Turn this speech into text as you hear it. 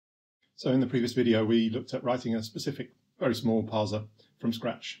So in the previous video, we looked at writing a specific, very small parser from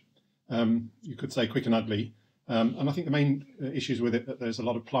scratch. You could say quick and ugly. And I think the main issues with it that there's a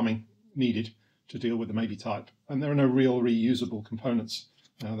lot of plumbing needed to deal with the maybe type. And there are no real reusable components,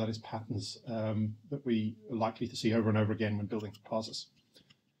 that is patterns, that we are likely to see over and over again when building parsers.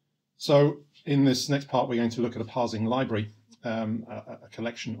 So in this next part, we're going to look at a parsing library, a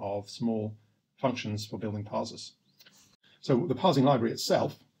collection of small functions for building parsers. So the parsing library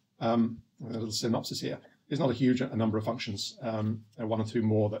itself, a little synopsis here, is not a huge number of functions. There are one or two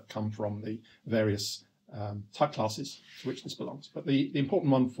more that come from the various type classes to which this belongs. But the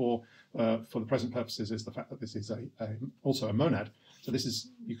important one for the present purposes is the fact that this is also a monad. So this is,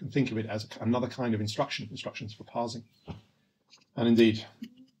 you can think of it as another kind of instructions for parsing. And indeed,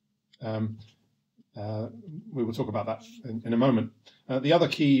 we will talk about that in a moment. The other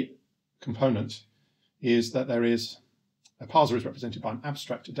key component is that there is a parser is represented by an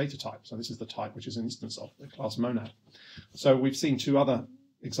abstract data type. So this is the type which is an instance of the class monad. So we've seen two other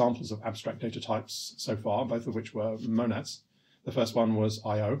examples of abstract data types so far, both of which were monads. The first one was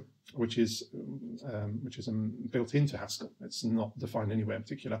IO, which is built into Haskell. It's not defined anywhere in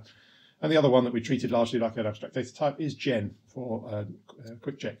particular. And the other one that we treated largely like an abstract data type is gen for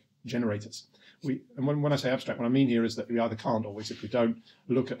quick check generators. And when I say abstract, what I mean here is that we either can't or we simply don't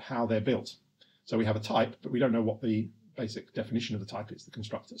look at how they're built. So we have a type, but we don't know what the basic definition of the type is, the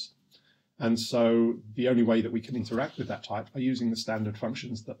constructors. And so the only way that we can interact with that type are using the standard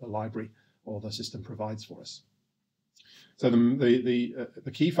functions that the library or the system provides for us. So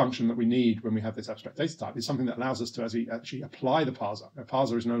the key function that we need when we have this abstract data type is something that allows us to actually apply the parser. A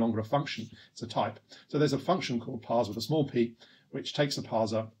parser is no longer a function, it's a type. So there's a function called parse with a small p, which takes a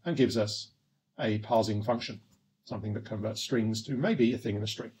parser and gives us a parsing function, something that converts strings to maybe a thing in a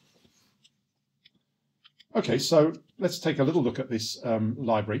string. Okay, so let's take a little look at this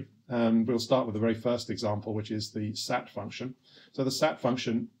library, and we'll start with the very first example, which is the Sap function. So the Sap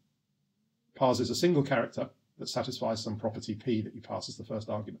function parses a single character that satisfies some property p that you pass as the first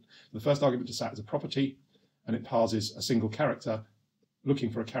argument. The first argument to Sap is a property, and it parses a single character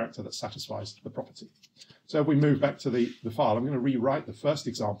looking for a character that satisfies the property. So if we move back to the file, I'm going to rewrite the first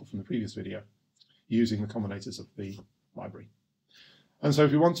example from the previous video using the combinators of the library. And so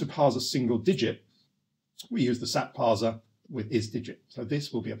if we want to parse a single digit, we use the Sap parser with isDigit. So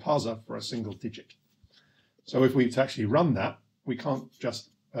this will be a parser for a single digit. So if we to actually run that, we can't just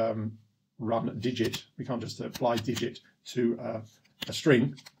run digit. We can't just apply digit to a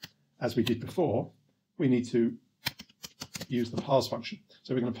string as we did before. We need to use the parse function.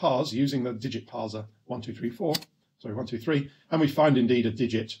 So we're going to parse using the digit parser 1, 2, 3, 4. Sorry, 1, 2, 3. And we find indeed a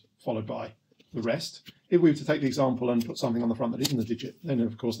digit followed by the rest. If we were to take the example and put something on the front that isn't a digit, then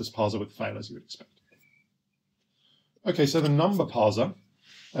of course this parser would fail as you would expect. Okay, so the number parser,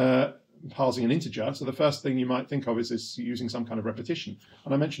 parsing an integer. So the first thing you might think of is using some kind of repetition.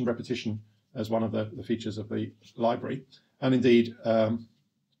 And I mentioned repetition as one of the features of the library. And indeed,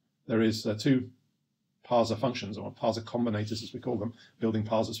 there is two parser functions, or parser combinators as we call them, building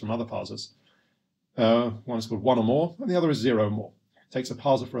parsers from other parsers. One is called one or more, and the other is zero or more. It takes a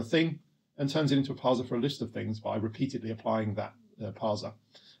parser for a thing and turns it into a parser for a list of things by repeatedly applying that parser.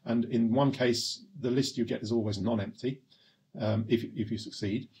 And in one case, the list you get is always non-empty, if you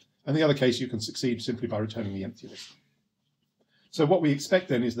succeed. And the other case, you can succeed simply by returning the empty list. So what we expect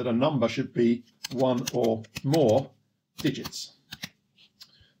then is that a number should be one or more digits.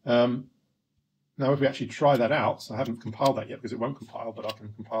 Now, if we actually try that out, so I haven't compiled that yet because it won't compile, but I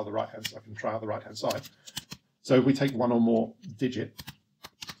can compile the right-hand side, I can try out the right-hand side. So if we take one or more digit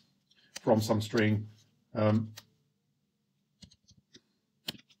from some string,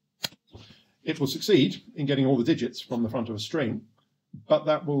 it will succeed in getting all the digits from the front of a string, but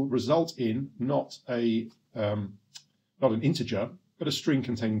that will result in not an integer, but a string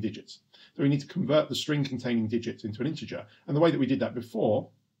containing digits. So we need to convert the string containing digits into an integer. And the way that we did that before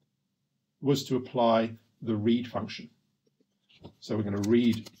was to apply the read function. So we're going to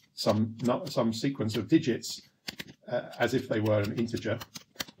read some sequence of digits as if they were an integer,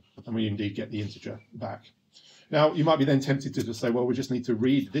 and we indeed get the integer back. Now, you might be then tempted to just say, well, we just need to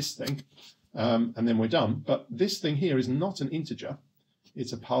read this thing, and then we're done. But this thing here is not an integer.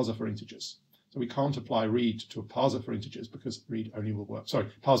 It's a parser for integers. So we can't apply read to a parser for integers because read only will work. Sorry,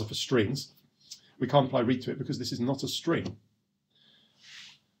 parser for strings. We can't apply read to it because this is not a string.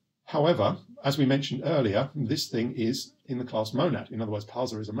 However, as we mentioned earlier, this thing is in the class monad. In other words,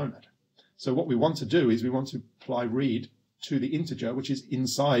 parser is a monad. So what we want to do is we want to apply read to the integer which is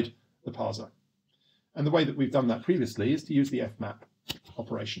inside the parser. And the way that we've done that previously is to use the fmap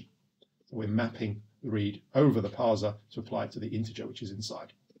operation. So we're mapping the read over the parser to apply it to the integer which is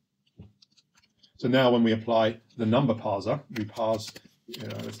inside. So now when we apply the number parser, we parse,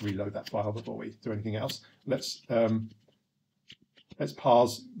 let's reload that file before we do anything else. Let's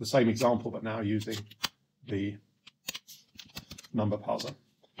parse the same example, but now using the number parser.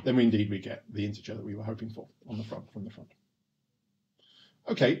 Then we get the integer that we were hoping for on the front, from the front.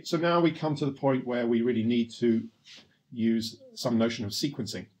 Okay, so now we come to the point where we really need to use some notion of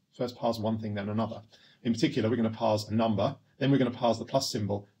sequencing. First parse one thing, then another. In particular, we're going to parse a number, then we're going to parse the plus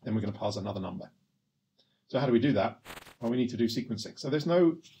symbol, then we're going to parse another number. So how do we do that? Well, we need to do sequencing. So there's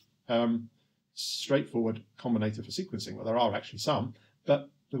no straightforward combinator for sequencing. Well, there are actually some, but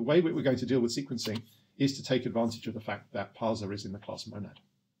the way we're going to deal with sequencing is to take advantage of the fact that parser is in the class monad.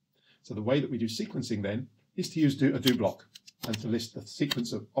 So the way that we do sequencing then is to use a do block and to list the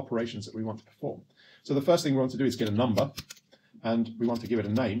sequence of operations that we want to perform. So the first thing we want to do is get a number, and we want to give it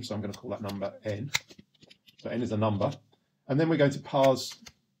a name, so I'm going to call that number n. So n is a number, and then we're going to parse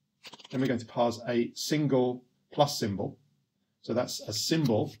a single plus symbol. So that's a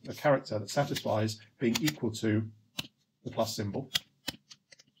symbol, a character that satisfies being equal to the plus symbol.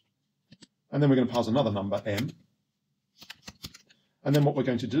 And then we're going to parse another number, m. And then what we're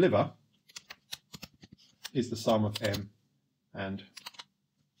going to deliver is the sum of m and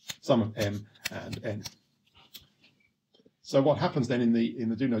n. So what happens then in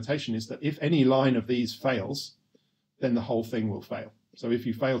the do notation is that if any line of these fails, then the whole thing will fail. So if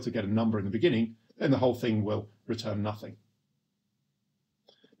you fail to get a number in the beginning, then the whole thing will return nothing.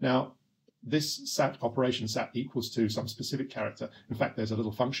 Now, this sat operation, sat equals to some specific character. In fact, there's a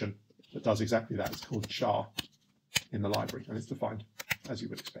little function that does exactly that. It's called char in the library, and it's defined, as you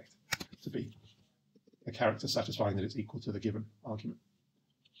would expect, to be a character satisfying that it's equal to the given argument.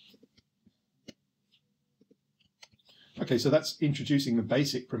 Okay, so that's introducing the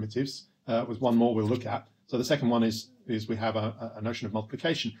basic primitives. With one more we'll look at. So the second one is we have a notion of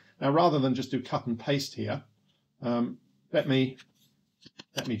multiplication. Now, rather than just do cut and paste here, let me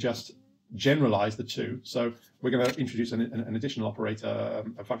just generalize the two. So we're going to introduce an additional operator,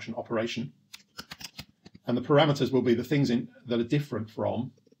 a function operation, and the parameters will be the things that are different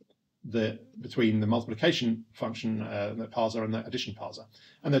from between the multiplication function, the parser, and the addition parser.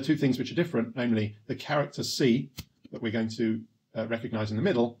 And there are two things which are different, namely the character C that we're going to recognize in the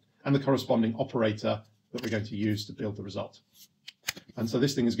middle, and the corresponding operator that we're going to use to build the result. And so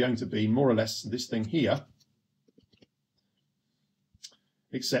this thing is going to be more or less this thing here,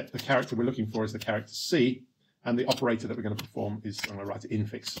 except the character we're looking for is the character C, and the operator that we're going to perform is, I'm going to write it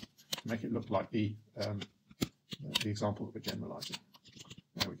infix to make it look like the example that we're generalizing.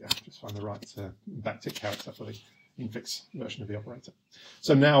 There we go, just find the right backtick character for the infix version of the operator.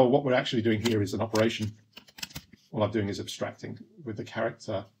 So now what we're actually doing here is an operation. All I'm doing is abstracting with the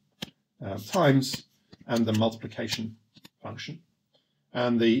character times and the multiplication function.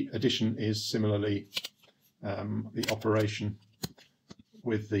 And the addition is similarly the operation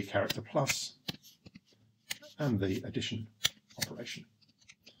with the character plus and the addition operation.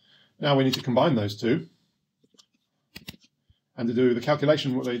 Now we need to combine those two. And to do the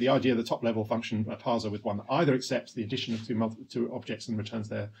calculation, the idea of the top level function parser with one that either accepts the addition of two objects and returns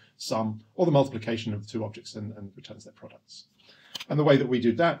their sum, or the multiplication of the two objects and returns their products. And the way that we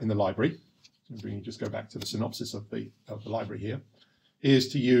do that in the library, we just go back to the synopsis of the library here, is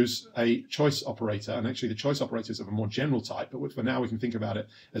to use a choice operator. And actually the choice operator is of a more general type, but for now we can think about it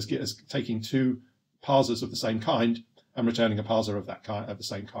as taking two parsers of the same kind and returning a parser of that kind, of the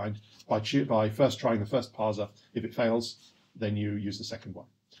same kind, by first trying the first parser. If it fails, then you use the second one.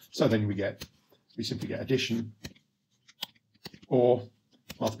 So then we simply get addition or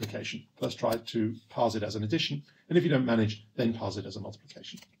multiplication. First try to parse it as an addition, and if you don't manage, then parse it as a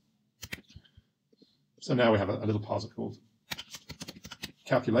multiplication. So now we have a little parser called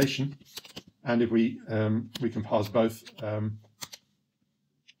calculation, and if we can parse both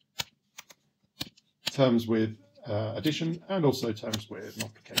terms with addition and also terms with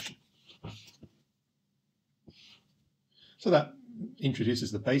multiplication. So that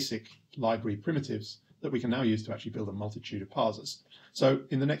introduces the basic library primitives that we can now use to actually build a multitude of parsers. So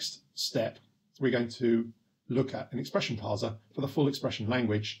in the next step, we're going to look at an expression parser for the full expression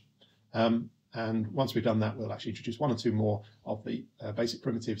language. And once we've done that, we'll actually introduce one or two more of the basic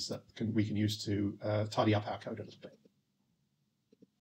primitives that we can use to tidy up our code a little bit.